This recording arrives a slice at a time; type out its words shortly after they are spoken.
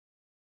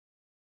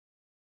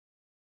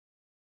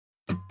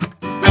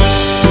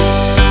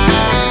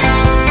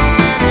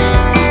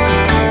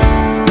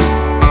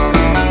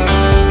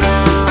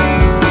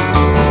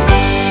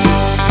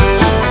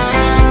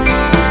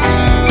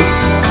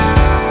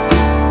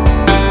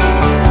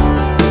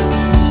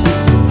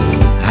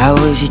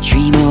was a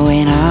dreamer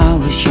when I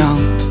was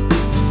young,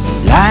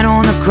 lying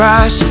on the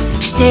grass,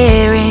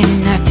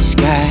 staring at the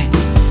sky.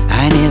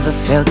 I never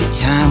felt that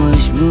time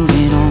was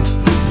moving on.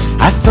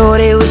 I thought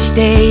it would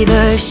stay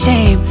the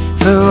same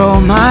for all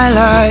my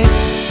life,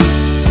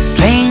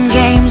 playing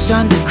games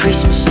under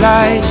Christmas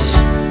lights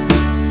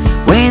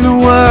when the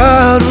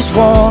world was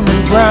warm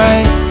and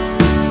bright.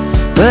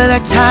 But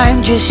that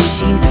time just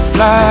seemed to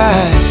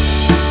fly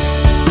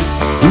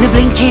in the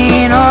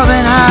blinking of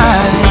an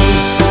eye.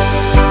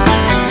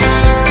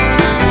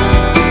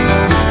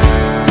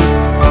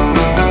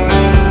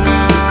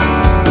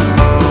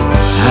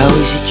 I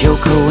was a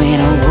joker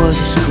when I was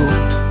at school,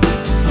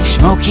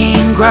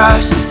 smoking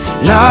grass,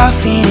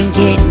 laughing and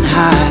getting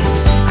high.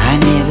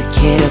 I never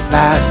cared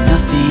about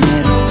nothing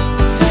at all.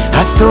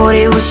 I thought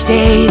it would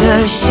stay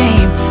the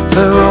same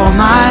for all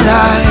my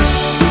life,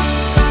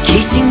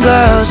 kissing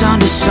girls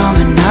under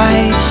summer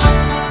nights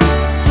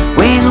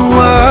when the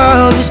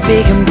world was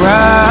big and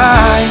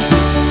bright.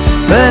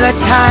 But that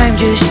time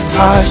just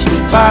passed me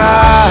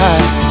by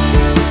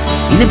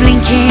in the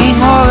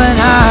blinking of an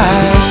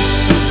eye.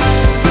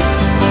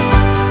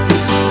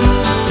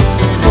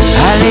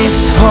 I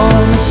left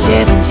home at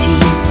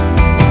 17,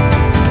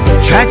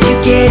 tried to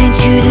get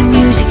into the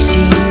music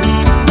scene.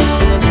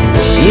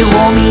 It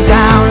wore me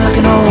down like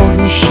an old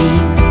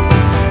machine.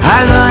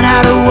 I learned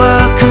how to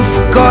work and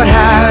forgot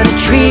how to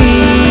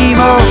dream.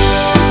 Oh,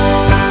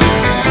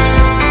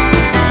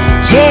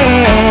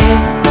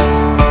 yeah.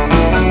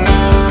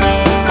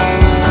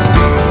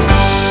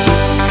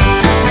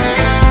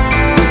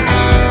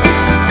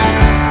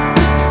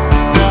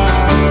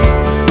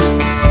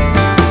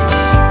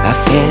 I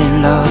fell in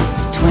love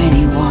at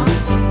 21,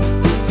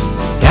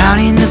 down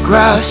in the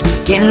grass,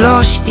 getting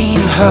lost in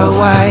her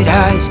wide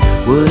eyes.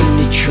 Wouldn't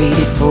have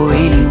traded for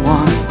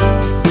anyone.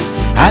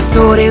 I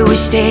thought it would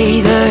stay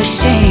the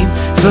same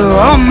for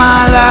all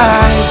my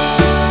life,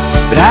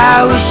 but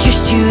I was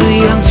just too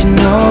young to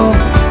know.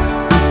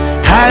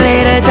 I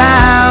let her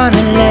down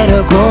and let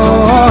her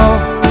go.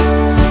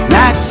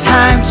 That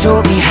time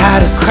taught me how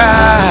to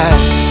cry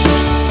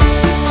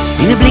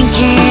in the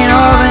blinking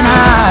of an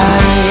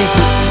eye.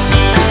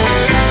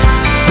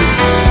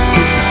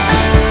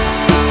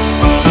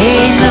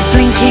 In the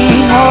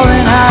blinking of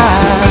an eye.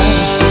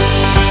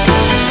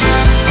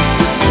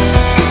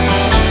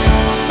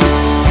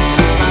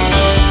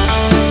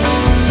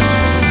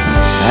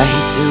 I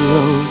hit the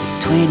road at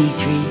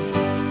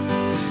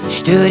 23,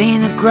 stood in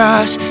the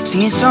grass,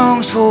 singing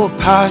songs for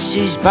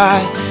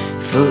passers-by,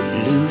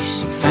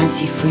 footloose and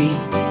fancy-free.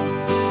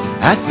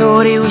 I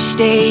thought it would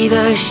stay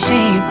the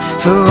same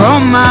for all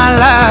my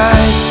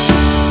life.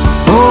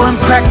 Oh, and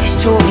practice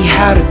taught me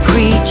how to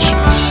preach.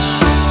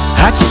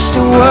 I touched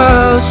the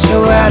world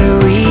so out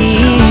of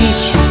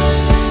reach,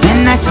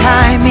 and that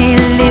time it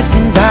lived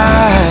and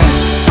died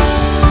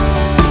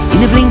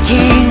in the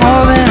blinking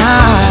of an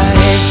eye.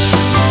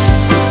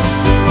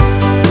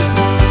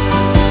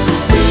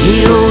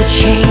 It all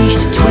changed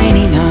at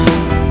 29.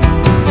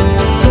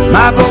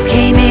 My boat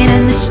came in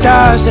and the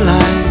stars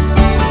aligned.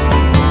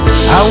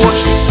 I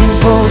watched a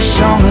simple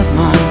song of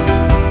mine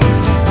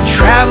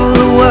travel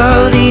the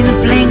world in the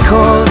blink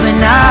of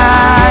an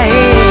eye.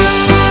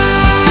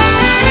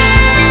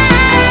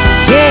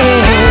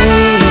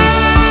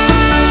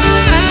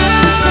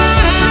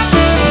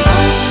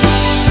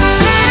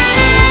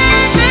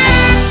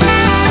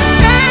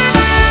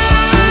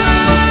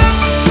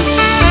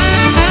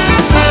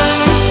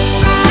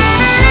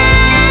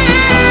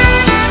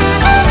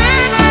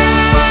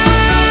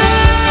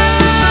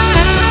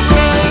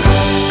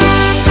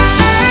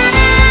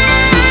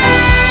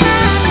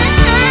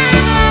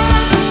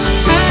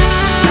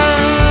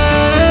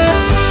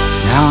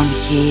 Now I'm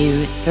here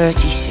at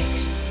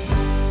 36,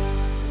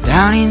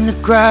 down in the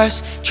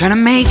grass, trying to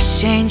make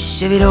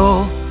sense of it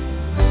all.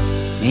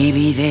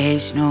 Maybe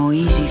there's no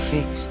easy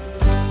fix.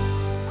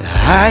 The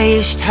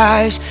highest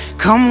highs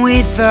come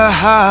with the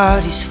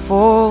hardest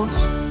falls.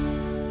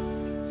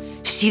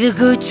 See the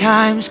good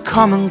times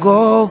come and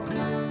go,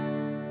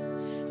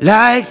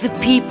 like the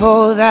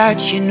people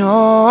that you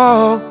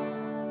know,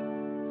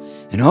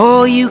 and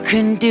all you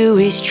can do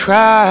is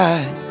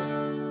try,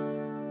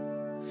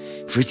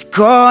 for it's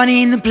gone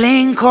in the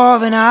blink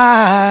of an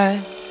eye.